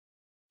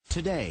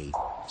Today,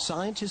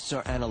 scientists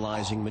are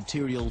analyzing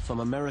material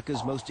from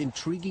America's most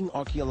intriguing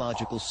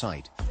archaeological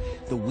site,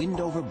 the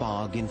Windover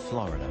Bog in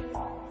Florida.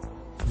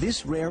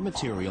 This rare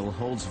material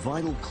holds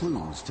vital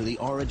clues to the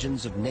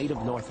origins of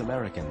native North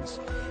Americans,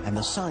 and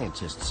the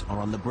scientists are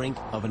on the brink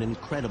of an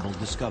incredible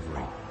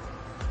discovery.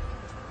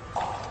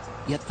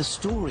 Yet the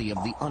story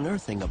of the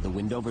unearthing of the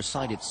Windover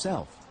site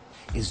itself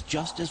is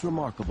just as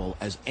remarkable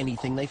as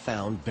anything they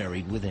found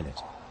buried within it.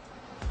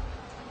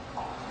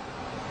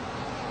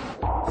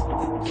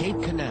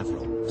 Cape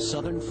Canaveral,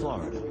 southern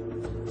Florida,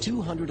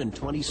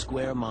 220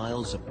 square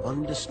miles of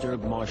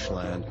undisturbed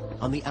marshland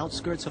on the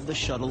outskirts of the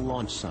shuttle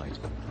launch site.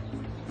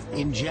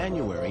 In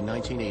January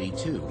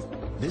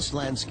 1982, this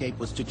landscape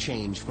was to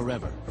change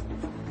forever.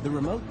 The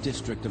remote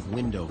district of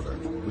Windover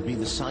would be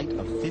the site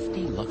of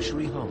 50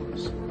 luxury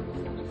homes.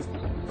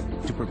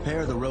 To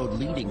prepare the road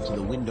leading to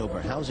the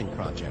Windover housing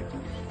project,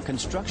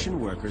 construction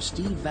worker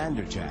Steve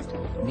Vanderjack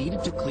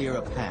needed to clear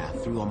a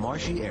path through a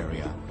marshy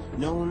area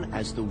known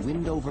as the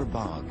Windover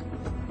Bog.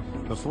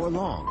 Before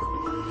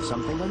long,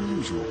 something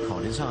unusual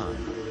caught his eye.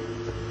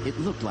 It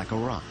looked like a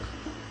rock.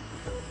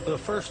 The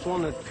first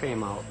one that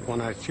came out, when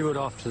I threw it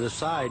off to the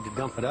side to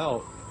dump it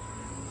out,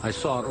 I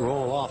saw it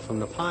roll off from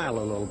the pile a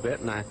little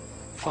bit, and I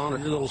found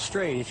it a little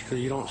strange because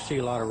you don't see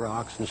a lot of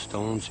rocks and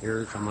stones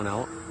here coming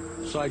out.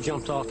 So I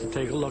jumped off to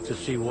take a look to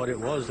see what it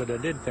was that I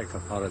did pick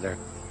up out of there.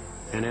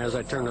 And as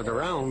I turned it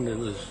around, it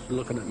was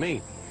looking at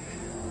me.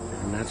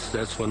 And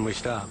that's when we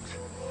stopped.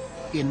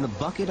 In the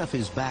bucket of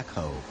his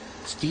backhoe,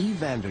 Steve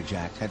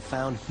Vanderjack had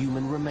found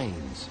human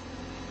remains,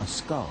 a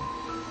skull.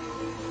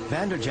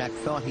 Vanderjack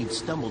thought he'd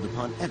stumbled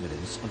upon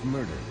evidence of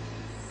murder.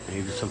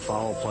 Maybe some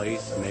foul play,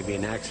 maybe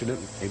an accident,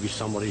 maybe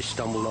somebody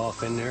stumbled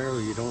off in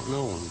there, you don't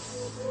know.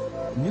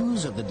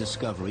 News of the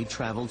discovery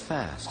traveled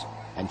fast,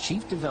 and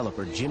chief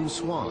developer Jim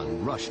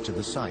Swan rushed to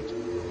the site.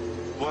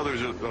 Well,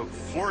 there's a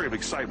flurry of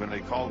excitement.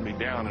 They called me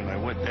down, and I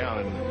went down,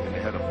 and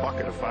they had a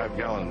bucket, a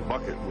 5-gallon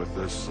bucket with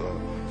this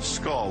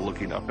skull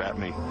looking up at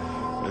me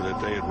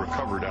that they had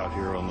recovered out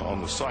here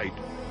on the site.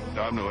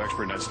 I'm no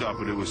expert in that stuff,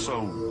 but it was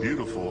so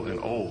beautiful and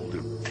old.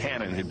 The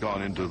tannin had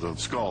gone into the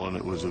skull, and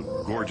it was a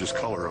gorgeous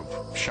color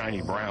of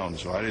shiny brown,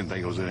 so I didn't think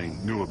there was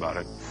anything new about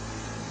it.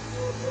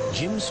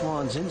 Jim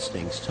Swan's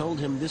instincts told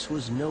him this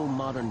was no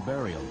modern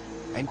burial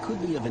and could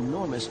be of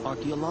enormous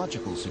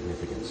archaeological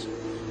significance.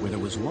 Where there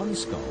was one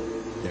skull,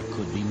 there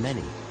could be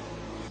many.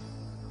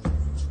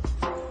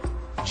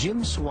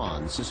 Jim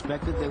Swan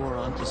suspected they were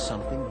onto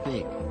something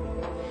big.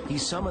 He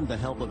summoned the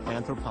help of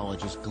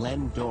anthropologist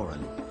Glenn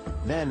Doran,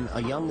 then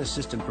a young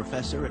assistant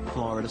professor at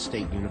Florida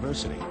State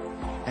University,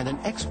 and an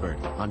expert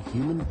on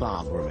human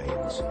bog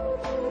remains.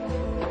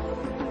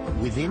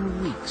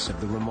 Within weeks of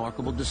the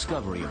remarkable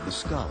discovery of the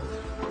skull,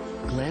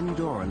 Glenn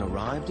Doran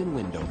arrived in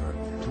Windover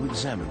to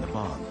examine the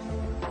bog.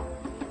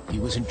 He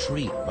was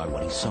intrigued by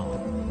what he saw.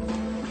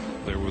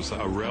 There was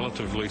a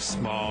relatively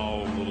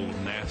small, little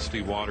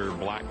nasty water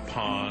black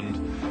pond,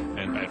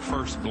 and at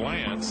first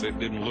glance it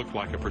didn't look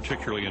like a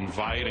particularly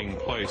inviting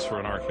place for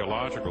an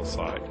archaeological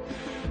site.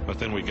 But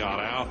then we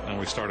got out and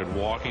we started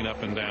walking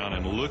up and down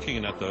and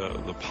looking at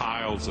the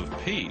piles of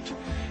peat,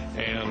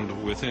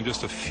 and within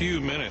just a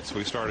few minutes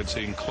we started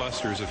seeing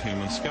clusters of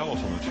human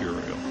skeletal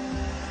material.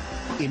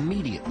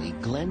 Immediately,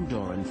 Glenn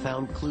Doran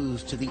found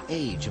clues to the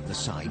age of the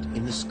site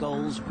in the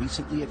skull's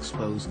recently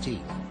exposed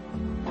teeth.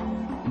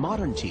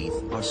 Modern teeth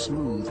are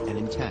smooth and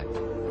intact.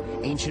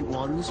 Ancient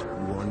ones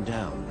worn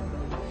down.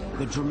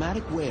 The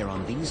dramatic wear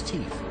on these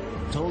teeth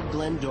told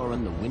Glenn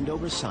Doran the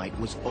Windover site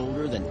was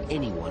older than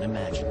anyone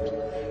imagined.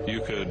 You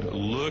could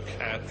look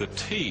at the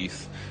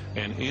teeth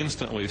and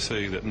instantly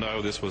see that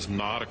no, this was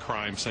not a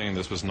crime scene,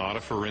 this was not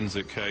a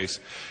forensic case.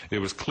 It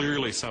was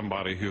clearly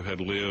somebody who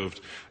had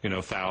lived,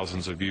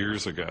 thousands of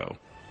years ago.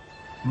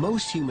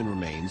 Most human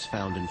remains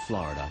found in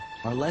Florida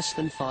are less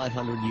than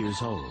 500 years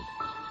old.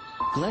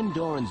 Glenn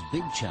Doran's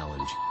big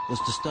challenge was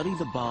to study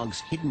the bog's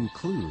hidden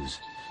clues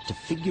to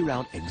figure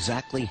out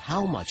exactly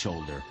how much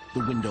older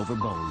the Windover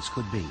bones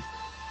could be.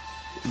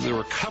 There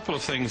were a couple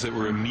of things that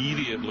were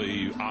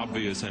immediately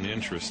obvious and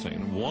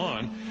interesting.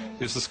 One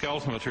is the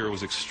skeletal material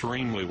was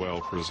extremely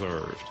well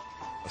preserved.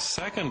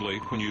 Secondly,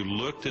 when you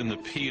looked in the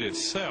peat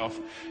itself,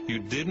 you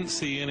didn't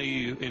see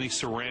any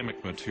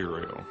ceramic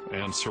material.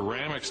 And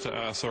ceramics to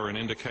us are an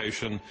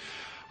indication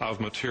of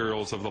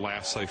materials of the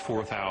last, say,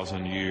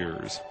 4,000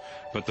 years.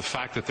 But the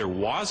fact that there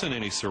wasn't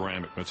any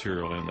ceramic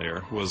material in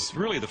there was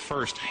really the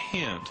first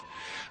hint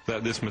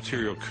that this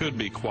material could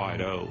be quite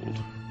old.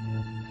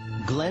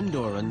 Glenn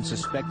Doran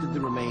suspected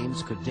the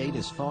remains could date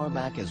as far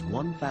back as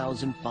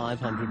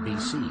 1,500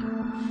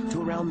 BC,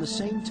 to around the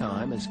same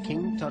time as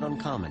King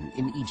Tutankhamun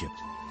in Egypt.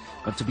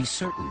 But to be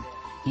certain,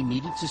 he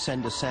needed to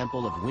send a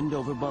sample of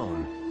Windover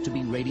bone to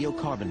be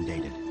radiocarbon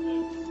dated.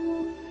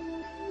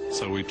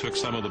 So we took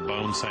some of the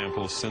bone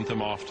samples, sent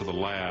them off to the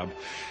lab,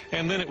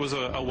 and then it was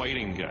a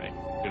waiting game.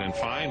 And then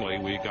finally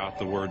we got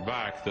the word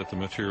back that the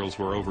materials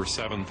were over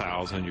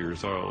 7,000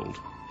 years old.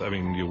 I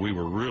mean, we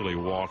were really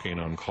walking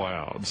on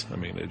clouds. I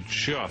mean, it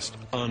just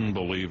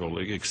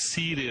unbelievably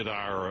exceeded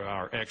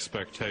our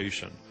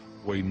expectation.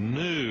 We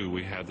knew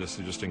we had this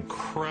just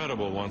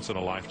incredible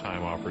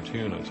once-in-a-lifetime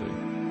opportunity.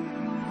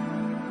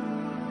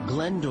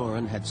 Glenn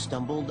Doran had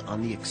stumbled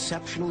on the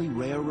exceptionally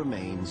rare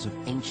remains of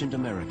ancient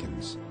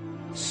Americans.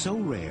 So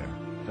rare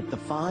that the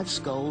 5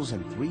 skulls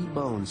and 3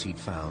 bones he'd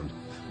found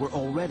were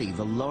already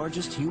the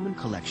largest human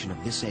collection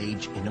of this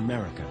age in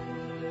America.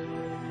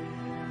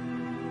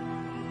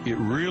 It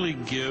really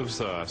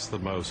gives us the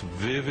most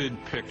vivid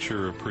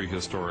picture of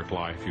prehistoric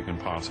life you can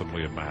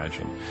possibly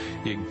imagine.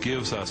 It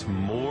gives us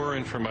more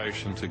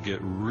information to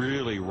get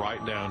really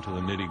right down to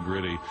the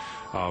nitty-gritty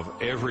of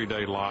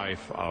everyday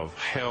life, of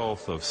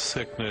health, of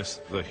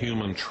sickness, the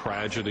human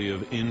tragedy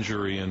of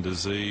injury and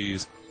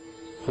disease.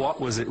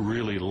 What was it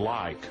really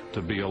like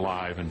to be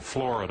alive in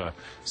Florida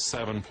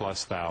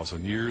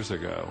 7,000+ years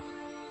ago?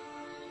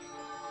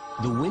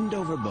 The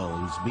Windover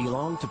bones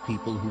belong to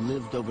people who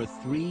lived over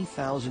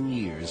 3,000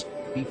 years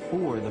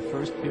before the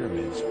first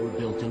pyramids were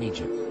built in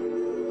Egypt,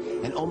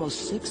 and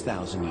almost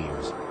 6,000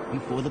 years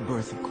before the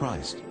birth of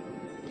Christ.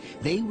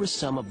 They were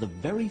some of the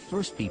very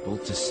first people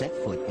to set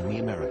foot in the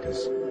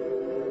Americas.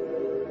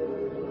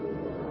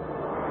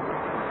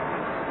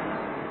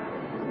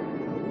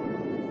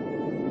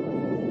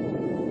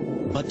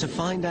 But to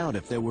find out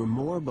if there were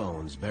more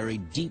bones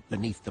buried deep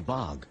beneath the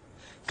bog,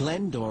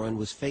 Glenn Doran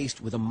was faced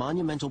with a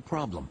monumental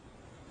problem.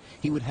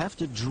 He would have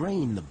to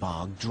drain the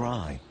bog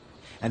dry,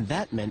 and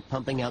that meant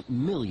pumping out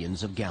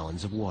millions of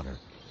gallons of water.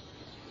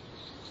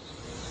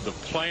 The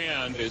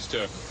plan is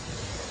to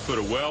put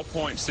a well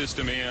point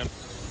system in,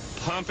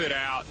 pump it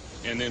out,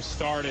 and then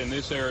start in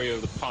this area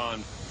of the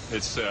pond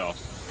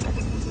itself.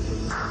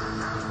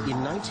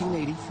 In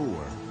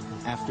 1984,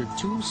 after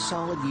 2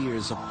 solid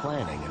years of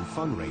planning and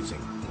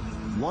fundraising,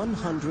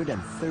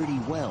 130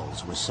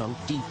 wells were sunk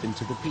deep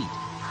into the peat,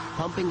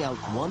 pumping out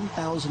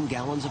 1,000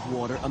 gallons of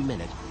water a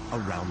minute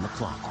around the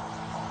clock.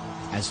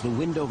 As the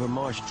Windover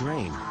Marsh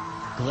drained,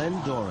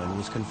 Glenn Doran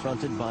was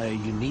confronted by a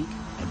unique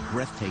and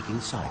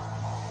breathtaking sight.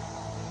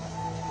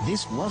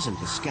 This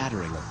wasn't a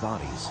scattering of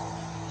bodies,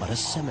 but a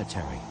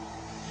cemetery.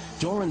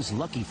 Doran's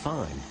lucky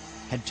find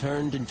had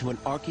turned into an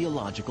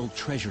archaeological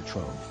treasure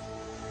trove.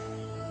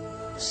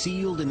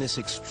 Sealed in this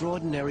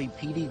extraordinary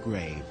peaty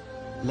grave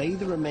lay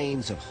the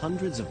remains of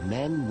hundreds of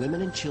men,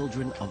 women, and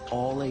children of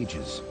all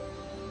ages.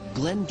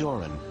 Glenn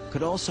Doran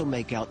could also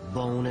make out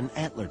bone and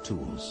antler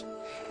tools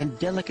and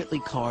delicately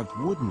carved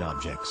wooden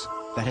objects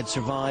that had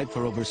survived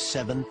for over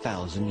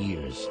 7,000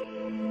 years.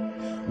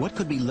 What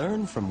could be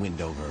learned from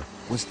Windover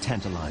was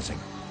tantalizing.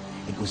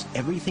 It was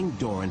everything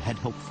Doran had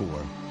hoped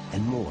for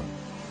and more.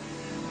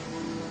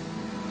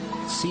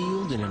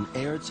 Sealed in an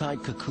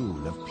airtight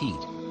cocoon of peat,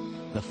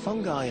 the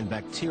fungi and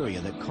bacteria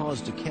that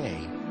cause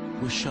decay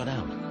were shut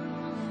out.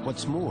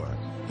 What's more,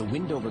 the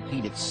Windover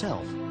peat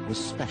itself was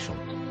special.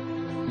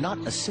 Not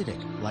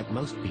acidic like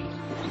most peat,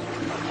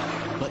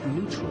 but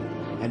neutral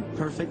and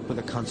perfect for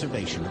the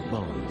conservation of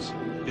bones.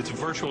 It's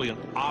virtually an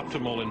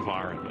optimal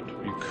environment.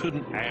 You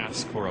couldn't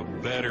ask for a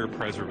better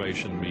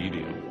preservation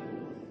medium.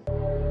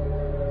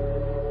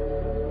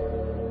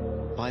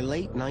 By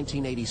late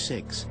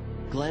 1986,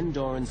 Glenn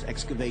Doran's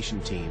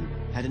excavation team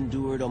had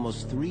endured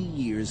almost 3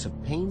 years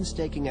of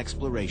painstaking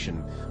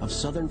exploration of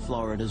southern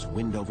Florida's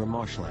Windover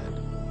marshland.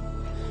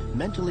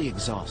 Mentally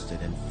exhausted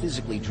and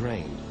physically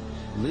drained,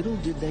 little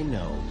did they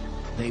know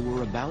they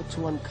were about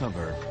to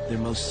uncover their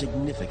most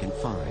significant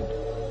find,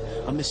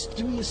 a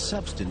mysterious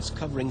substance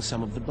covering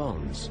some of the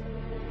bones.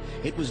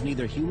 It was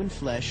neither human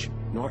flesh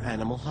nor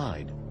animal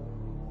hide.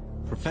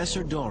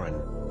 Professor Doran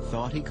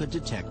thought he could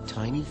detect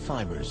tiny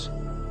fibers.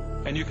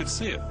 And you could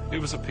see it. It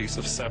was a piece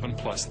of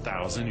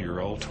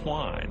 7,000+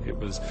 twine. It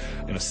was,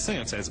 in a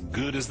sense, as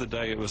good as the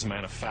day it was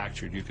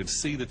manufactured. You could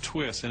see the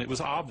twist, and it was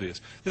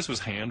obvious. This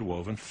was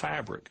hand-woven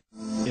fabric.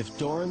 If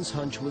Doran's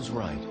hunch was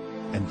right,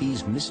 and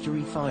these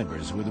mystery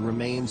fibers were the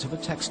remains of a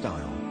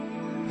textile,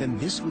 then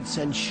this would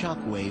send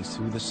shockwaves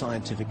through the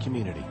scientific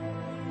community.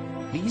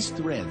 These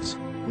threads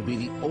would be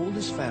the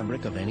oldest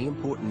fabric of any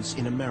importance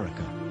in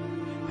America,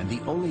 and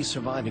the only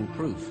surviving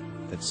proof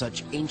that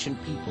such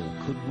ancient people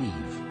could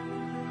weave.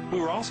 We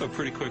were also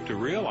pretty quick to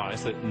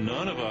realize that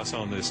none of us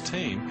on this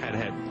team had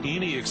had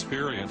any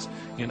experience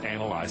in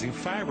analyzing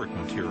fabric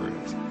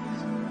materials.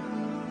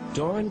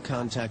 Doran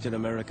contacted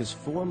America's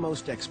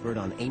foremost expert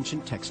on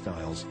ancient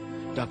textiles,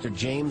 Dr.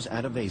 James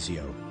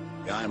Adovasio.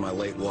 I and my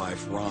late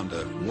wife,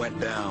 Rhonda, went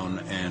down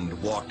and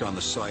walked on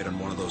the site on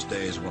one of those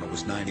days when it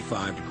was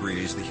 95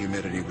 degrees, the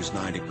humidity was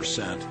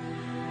 90%.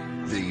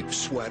 The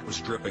sweat was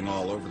dripping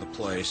all over the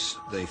place.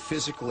 They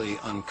physically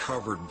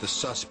uncovered the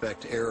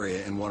suspect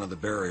area in one of the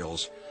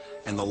burials,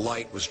 and the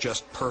light was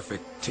just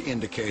perfect to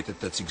indicate that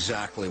that's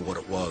exactly what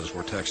it was,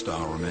 were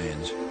textile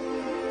remains.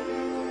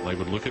 They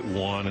would look at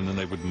one, and then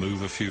they would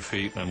move a few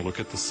feet and look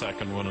at the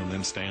second one, and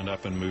then stand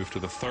up and move to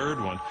the third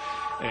one.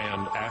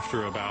 And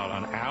after about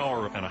an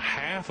hour and a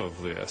half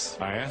of this,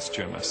 I asked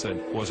Jim, I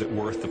said, was it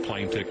worth the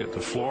plane ticket to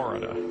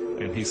Florida?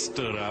 And he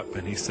stood up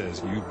and he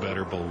says, you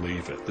better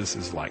believe it. This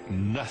is like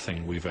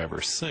nothing we've ever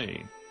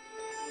seen.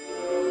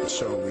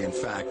 So we in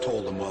fact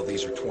told them, well,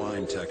 these are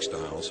twine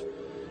textiles.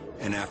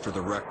 and after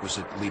the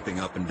requisite leaping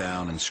up and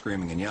down and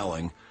screaming and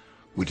yelling,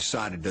 we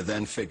decided to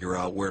then figure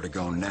out where to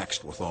go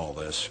next with all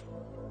this.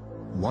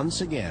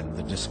 Once again,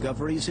 the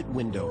discoveries at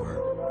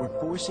Windover were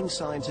forcing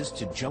scientists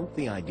to junk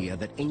the idea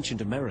that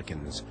ancient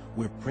Americans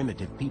were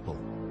primitive people.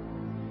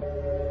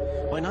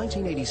 By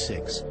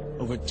 1986,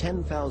 over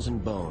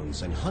 10,000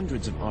 bones and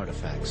hundreds of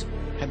artifacts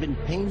had been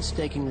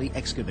painstakingly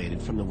excavated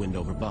from the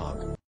Windover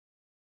bog.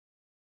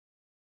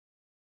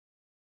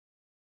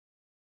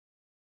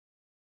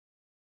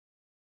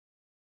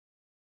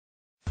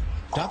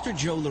 Dr.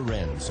 Joe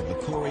Lorenz of the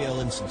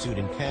Coriell Institute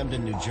in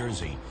Camden, New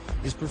Jersey,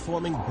 is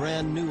performing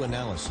brand new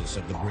analysis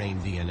of the brain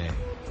DNA,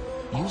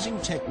 using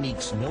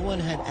techniques no one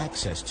had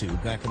access to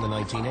back in the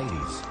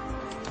 1980s.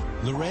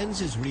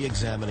 Lorenz is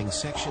re-examining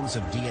sections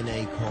of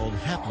DNA called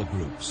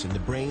haplogroups in the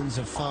brains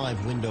of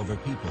 5 Windover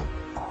people.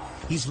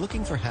 He's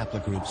looking for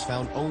haplogroups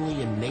found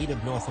only in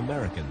native North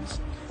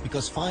Americans,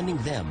 because finding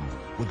them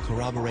would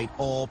corroborate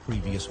all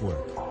previous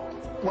work.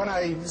 When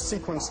I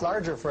sequenced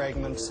larger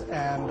fragments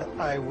and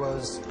I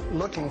was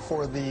looking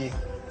for the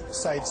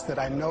sites that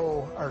I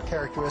know are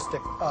characteristic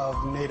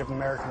of Native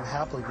American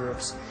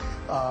haplogroups,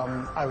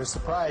 I was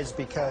surprised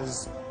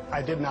because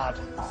I did not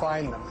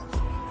find them.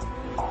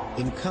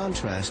 In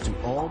contrast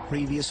to all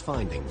previous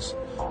findings,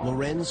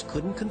 Lorenz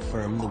couldn't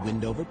confirm the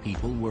Windover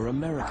people were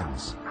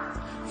Americans.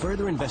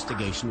 Further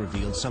investigation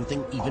revealed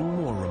something even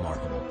more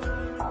remarkable.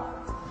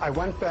 I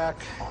went back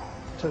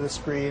to the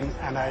screen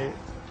and I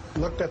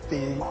looked at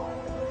the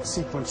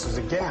sequences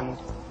again.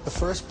 The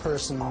first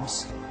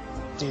person's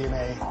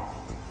DNA,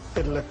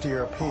 it looked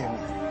European.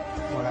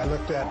 When I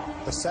looked at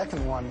the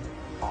second one,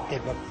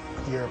 it looked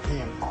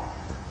European.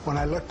 When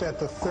I looked at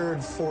the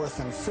third, fourth,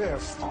 and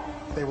fifth,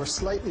 they were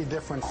slightly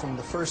different from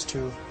the first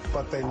two,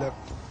 but they looked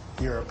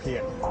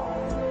European.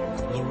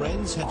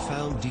 Lorenz had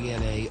found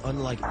DNA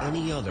unlike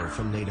any other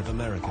from Native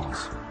Americans.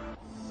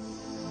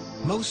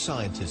 Most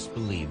scientists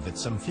believe that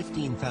some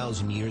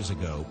 15,000 years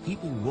ago,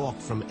 people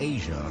walked from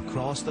Asia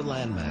across the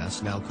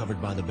landmass now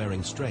covered by the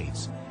Bering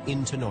Straits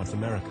into North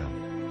America.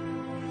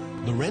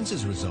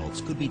 Lorenz's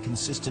results could be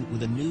consistent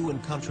with a new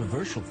and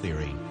controversial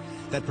theory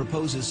that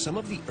proposes some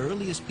of the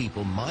earliest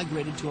people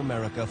migrated to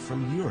America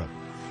from Europe,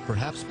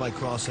 perhaps by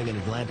crossing an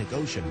Atlantic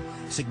Ocean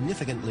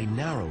significantly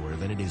narrower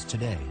than it is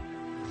today.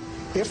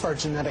 If our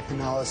genetic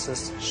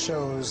analysis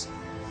shows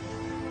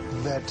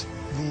that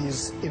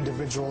these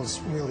individuals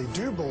really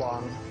do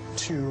belong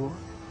to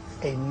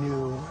a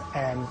new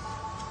and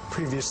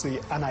previously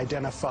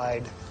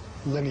unidentified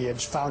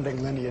lineage,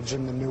 founding lineage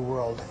in the New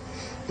World,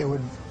 it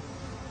would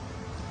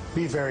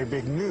be very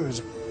big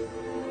news.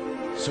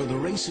 So the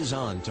race is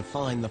on to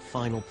find the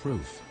final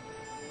proof.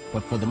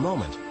 But for the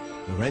moment,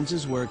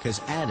 Lorenz's work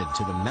has added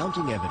to the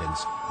mounting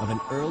evidence of an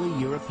early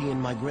European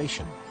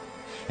migration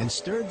and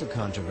stirred the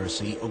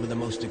controversy over the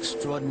most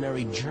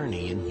extraordinary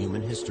journey in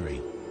human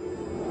history.